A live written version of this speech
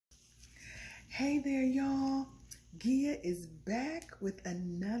Hey there, y'all. Gia is back with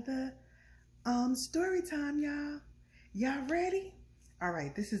another story time, y'all. Y'all ready? All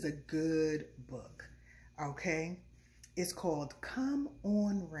right, this is a good book, okay? It's called Come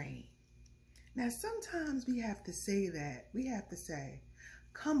On Rain. Now, sometimes we have to say that. We have to say,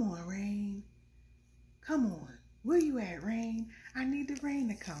 come on, rain. Come on. Where you at, rain? I need the rain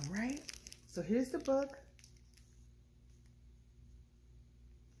to come, right? So here's the book.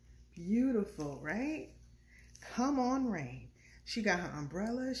 Beautiful, right? Come on, rain. She got her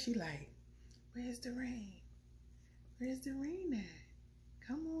umbrella. She like, where's the rain? Where's the rain at?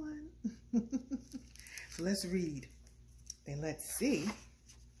 Come on. So let's read and let's see.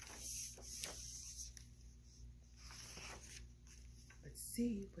 Let's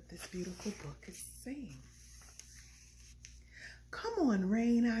see what this beautiful book is saying. Come on,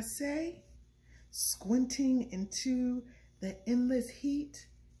 rain, I say. Squinting into the endless heat.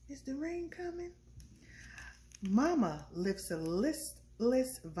 Is the rain coming? Mama lifts a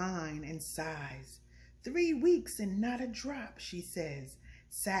listless vine and sighs. 3 weeks and not a drop, she says,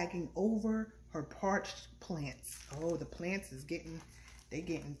 sagging over her parched plants. Oh, the plants they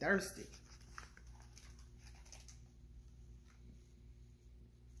getting thirsty.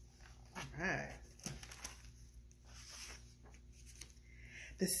 All right.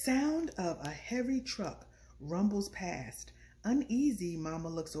 The sound of a heavy truck rumbles past. Uneasy, Mama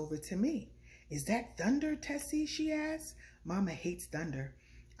looks over to me. Is that thunder, Tessie? She asks. Mama hates thunder.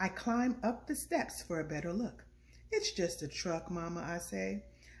 I climb up the steps for a better look. It's just a truck, Mama, I say.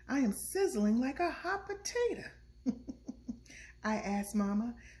 I am sizzling like a hot potato. I ask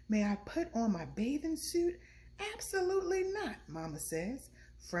Mama, may I put on my bathing suit? Absolutely not, Mama says,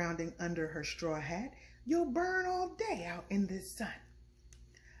 frowning under her straw hat. You'll burn all day out in this sun.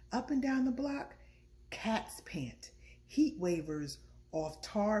 Up and down the block, cats pant. Heat wavers off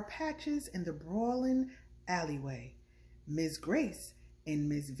tar patches in the brawling alleyway. Ms. Grace and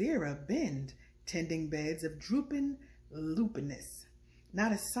Miss Vera bend, tending beds of drooping lupinus.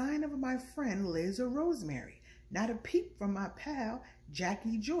 Not a sign of my friend Liz or Rosemary. Not a peep from my pal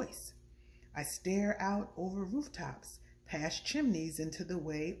Jackie Joyce. I stare out over rooftops, past chimneys into the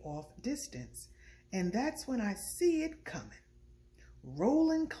way off distance, and that's when I see it coming.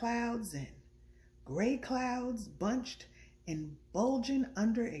 Rolling clouds in. Gray clouds bunched and bulging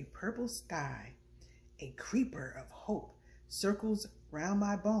under a purple sky. A creeper of hope circles round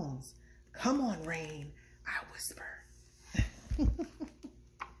my bones. Come on, rain, I whisper.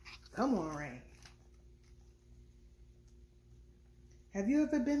 Come on, rain. Have you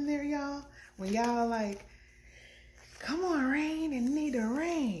ever been there, y'all? When y'all like, come on, rain, and need a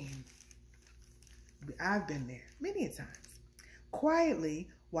rain. I've been there many a times. Quietly,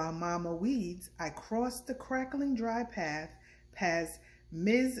 while Mama weeds, I cross the crackling dry path past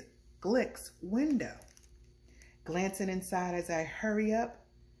Ms. Glick's window. Glancing inside as I hurry up,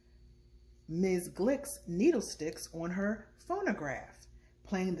 Ms. Glick's needle sticks on her phonograph,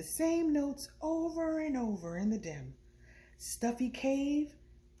 playing the same notes over and over in the dim, stuffy cave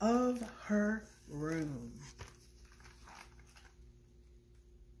of her room.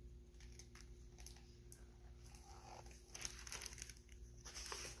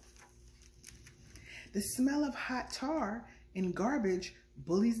 The smell of hot tar and garbage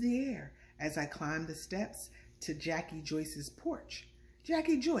bullies the air as I climb the steps to Jackie Joyce's porch.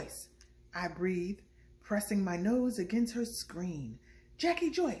 Jackie Joyce, I breathe, pressing my nose against her screen. Jackie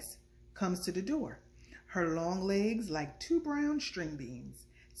Joyce comes to the door. Her long legs, like 2 brown string beans,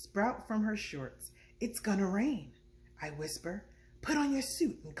 sprout from her shorts. It's gonna rain, I whisper. Put on your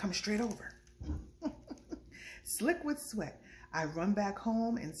suit and come straight over. Slick with sweat, I run back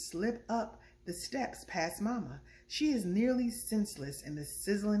home and slip up the steps past Mama. She is nearly senseless in the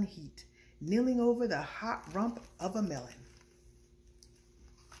sizzling heat, kneeling over the hot rump of a melon.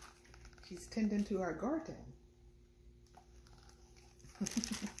 She's tending to our garden.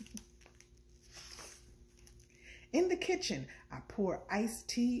 In the kitchen, I pour iced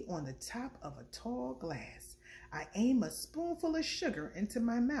tea on the top of a tall glass. I aim a spoonful of sugar into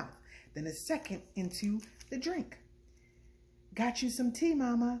my mouth, then a second into the drink. Got you some tea,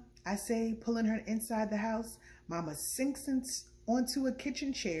 Mama, I say, pulling her inside the house. Mama sinks onto a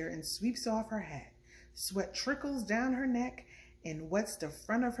kitchen chair and sweeps off her hat. Sweat trickles down her neck and wets the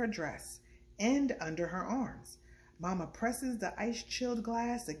front of her dress and under her arms. Mama presses the ice-chilled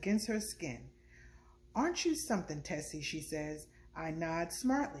glass against her skin. Aren't you something, Tessie, she says. I nod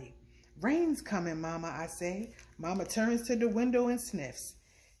smartly. Rain's coming, Mama, I say. Mama turns to the window and sniffs.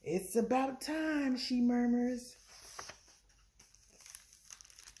 It's about time, she murmurs.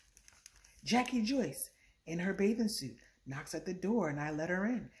 Jackie Joyce, in her bathing suit, Knocks at the door and I let her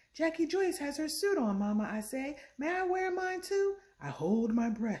in. Jackie Joyce has her suit on, Mama, I say. May I wear mine too? I hold my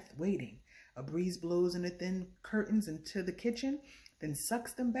breath, waiting. A breeze blows in the thin curtains into the kitchen, then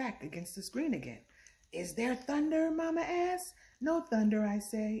sucks them back against the screen again. Is there thunder, Mama asks. No thunder, I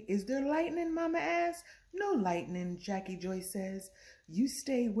say. Is there lightning, Mama asks. No lightning, Jackie Joyce says. You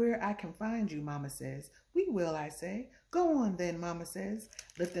stay where I can find you, Mama says. We will, I say. Go on then, Mama says,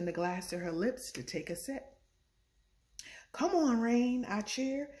 lifting the glass to her lips to take a sip. Come on, Rain, I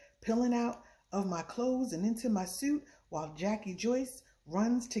cheer, peeling out of my clothes and into my suit while Jackie Joyce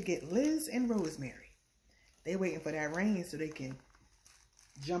runs to get Liz and Rosemary. They waiting for that rain so they can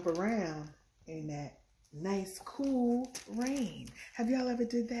jump around in that nice, cool rain. Have y'all ever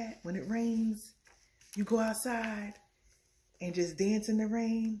did that? When it rains, you go outside and just dance in the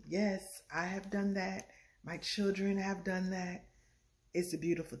rain? Yes, I have done that. My children have done that. It's a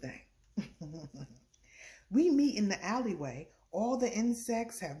beautiful thing. We meet in the alleyway. All the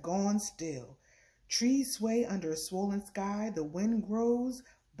insects have gone still. Trees sway under a swollen sky. The wind grows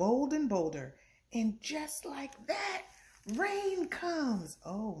bold and bolder. And just like that, rain comes.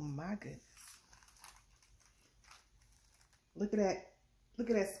 Oh my goodness. Look at that. Look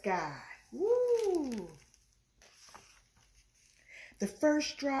at that sky. Woo! The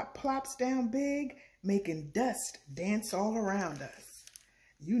first drop plops down big, making dust dance all around us.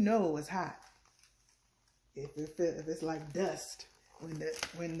 You know it's hot. If it's like dust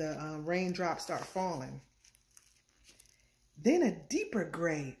when the raindrops start falling. Then a deeper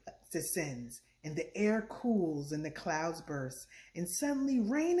gray descends, and the air cools and the clouds burst, and suddenly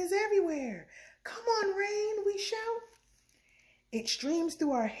rain is everywhere. Come on, rain, we shout. It streams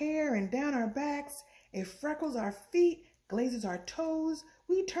through our hair and down our backs. It freckles our feet, glazes our toes.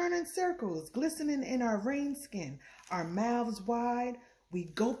 We turn in circles, glistening in our rain skin, our mouths wide.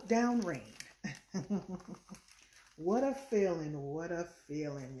 We gulp down rain. What a feeling,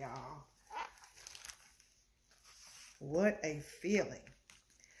 y'all. What a feeling.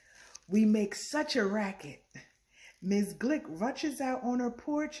 We make such a racket. Ms. Glick rushes out on her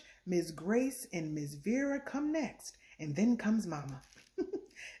porch. Ms. Grace and Ms. Vera come next, and then comes Mama.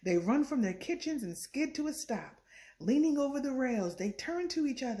 They run from their kitchens and skid to a stop. Leaning over the rails, they turn to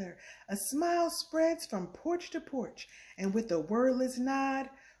each other. A smile spreads from porch to porch, and with a wordless nod,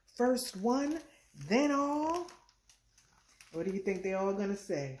 first one, then all. What do you think they're all gonna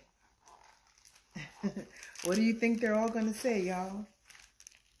say? What do you think they're all gonna say, y'all?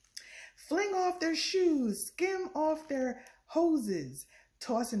 Fling off their shoes, skim off their hoses,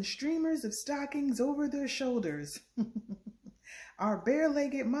 tossing streamers of stockings over their shoulders. Our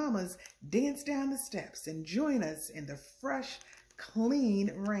bare-legged mamas dance down the steps and join us in the fresh,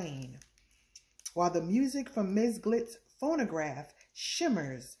 clean rain, while the music from Ms. Glick's phonograph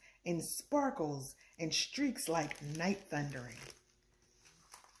shimmers and sparkles and streaks like night thundering.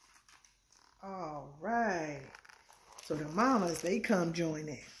 All right. So the mamas, they come join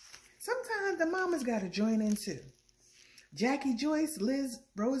in. Sometimes the mamas got to join in too. Jackie Joyce, Liz,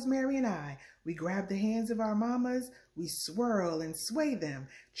 Rosemary, and I, we grab the hands of our mamas, we swirl and sway them,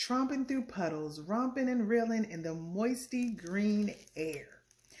 tromping through puddles, romping and reeling in the moisty green air.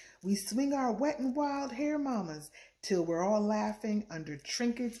 We swing our wet and wild hair mamas till we're all laughing under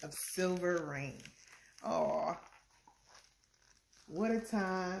trinkets of silver rain. Oh, what a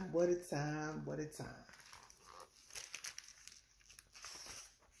time, what a time, what a time.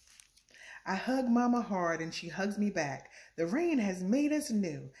 I hug Mama hard and she hugs me back. The rain has made us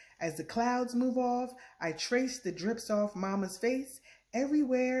new. As the clouds move off, I trace the drips off Mama's face.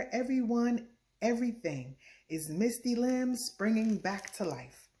 Everywhere, everyone, everything is misty limbs springing back to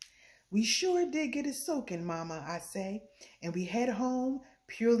life. We sure did get a soaking, Mama, I say, and we head home,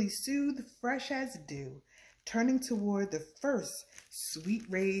 purely soothed, fresh as dew, turning toward the first sweet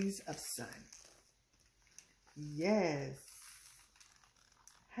rays of sun. Yes.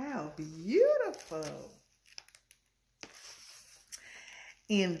 How beautiful.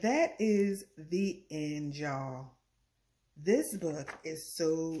 And that is the end, y'all. This book is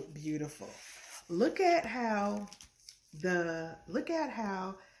so beautiful. Look at how the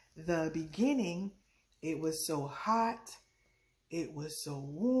beginning, it was so hot, it was so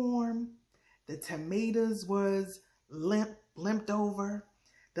warm, the tomatoes was limped over,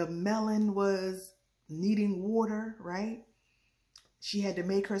 the melon was needing water, right? She had to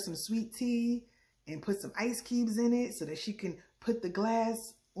make her some sweet tea and put some ice cubes in it so that she can put the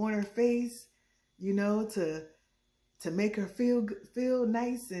glass on her face, you know, to make her feel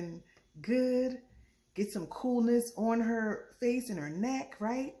nice and good, get some coolness on her face and her neck,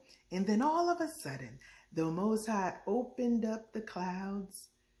 right? And then all of a sudden, the Most High opened up the clouds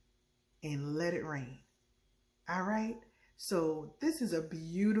and let it rain. All right? So this is a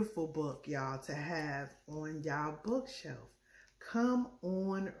beautiful book, y'all, to have on y'all bookshelf. Come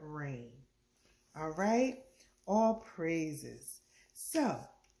on, Rain. All right? All praises. So,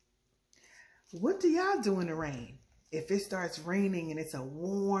 what do y'all do in the rain? If it starts raining and it's a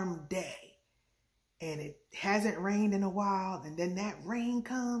warm day and it hasn't rained in a while and then that rain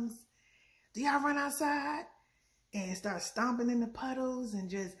comes, do y'all run outside and start stomping in the puddles and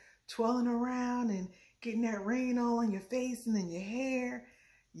just twirling around and getting that rain all on your face and in your hair?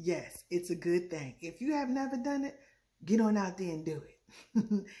 Yes, it's a good thing. If you have never done it, get on out there and do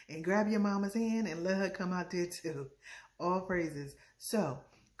it. And grab your mama's hand and let her come out there too. All praises. So,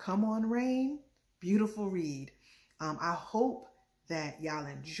 come on, Rain. Beautiful read. I hope that y'all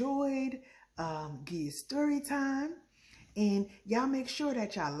enjoyed Gia's story time. And y'all make sure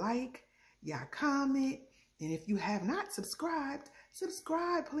that y'all like, y'all comment, and if you have not subscribed,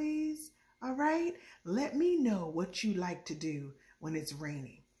 subscribe, please. All right? Let me know what you like to do when it's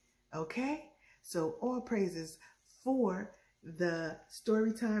raining. Okay? So all praises for the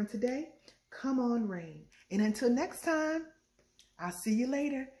story time today. Come on, Rain. And until next time, I'll see you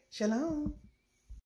later. Shalom.